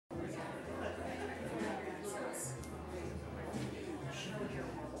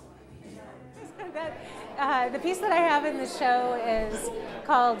the piece that I have in the show is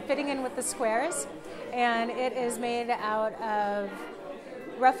called Fitting In With the Squares, and it is made out of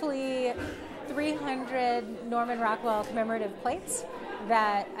roughly 300 Norman Rockwell commemorative plates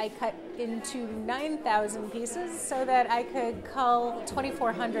that I cut into 9,000 pieces so that I could cull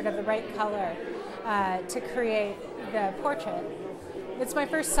 2,400 of the right color to create the portrait. It's my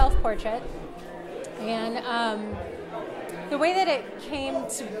first self-portrait, and the way that it came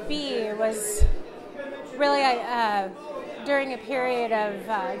to be was really during a period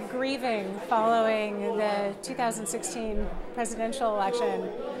of grieving following the 2016 presidential election.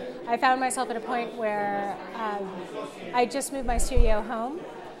 I found myself at a point where I just moved my studio home,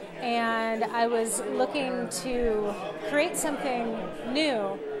 and I was looking to create something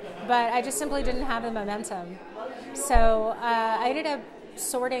new, but I just simply didn't have the momentum. So I ended up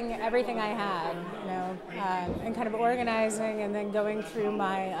sorting everything I had, and kind of organizing, and then going through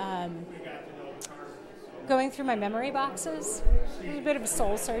my memory boxes. It was a bit of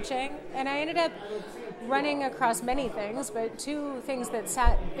soul searching, and I ended up running across many things, but two things that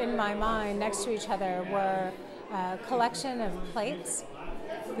sat in my mind next to each other were a collection of plates,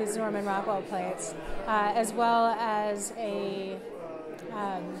 these Norman Rockwell plates, as well as a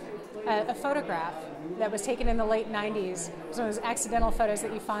photograph that was taken in the late 90s. It was one of those accidental photos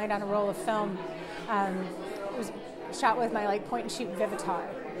that you find on a roll of film. It was shot with my point-and-shoot Vivitar.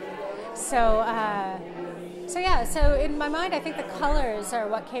 So in my mind, I think the colors are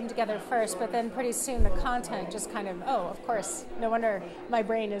what came together first, but then pretty soon the content just kind of, of course, no wonder my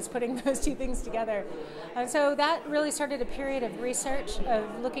brain is putting those two things together. And so that really started a period of research, of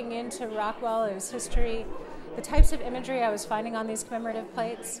looking into Rockwell and his history, the types of imagery I was finding on these commemorative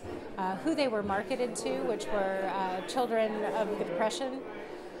plates, who they were marketed to, which were children of the Depression.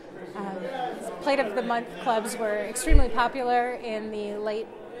 Plate of the Month clubs were extremely popular in the late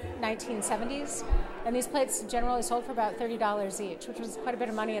 1970s, and these plates generally sold for about $30 each, which was quite a bit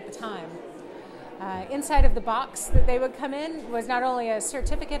of money at the time. Inside of the box that they would come in was not only a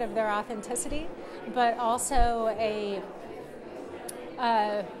certificate of their authenticity, but also a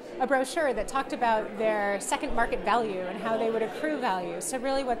brochure that talked about their second market value and how they would accrue value. So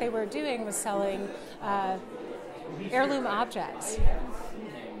really what they were doing was selling heirloom objects,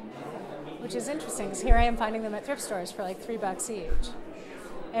 which is interesting because here I am finding them at thrift stores for like $3 each.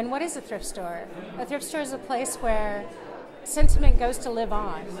 And what is a thrift store? A thrift store is a place where sentiment goes to live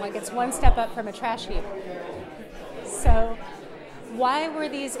on, like it's one step up from a trash heap. So why were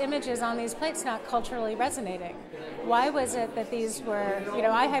these images on these plates not culturally resonating? Why was it that these were,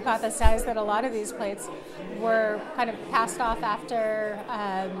 I hypothesized that a lot of these plates were kind of passed off after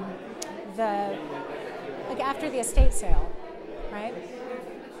after the estate sale, right?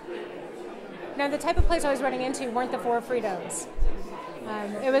 Now, the type of plates I was running into weren't the Four Freedoms.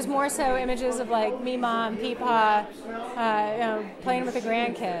 It was more so images of like Meemaw and Peepaw, playing with the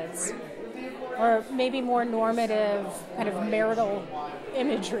grandkids, or maybe more normative kind of marital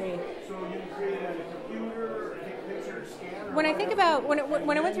imagery. When I think about when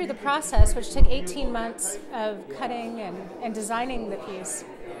I went through the process, which took 18 months of cutting and designing the piece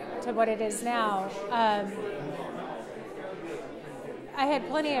to what it is now, I had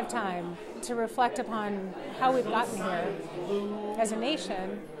plenty of time to reflect upon how we've gotten here as a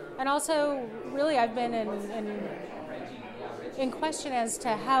nation, and also really I've been in question as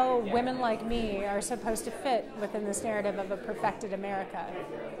to how women like me are supposed to fit within this narrative of a perfected America.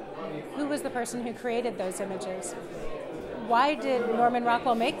 Who was the person who created those images? Why did Norman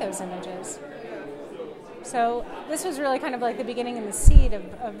Rockwell make those images? So this was really kind of like the beginning and the seed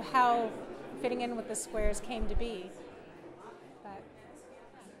of how Fitting In With the Squares came to be.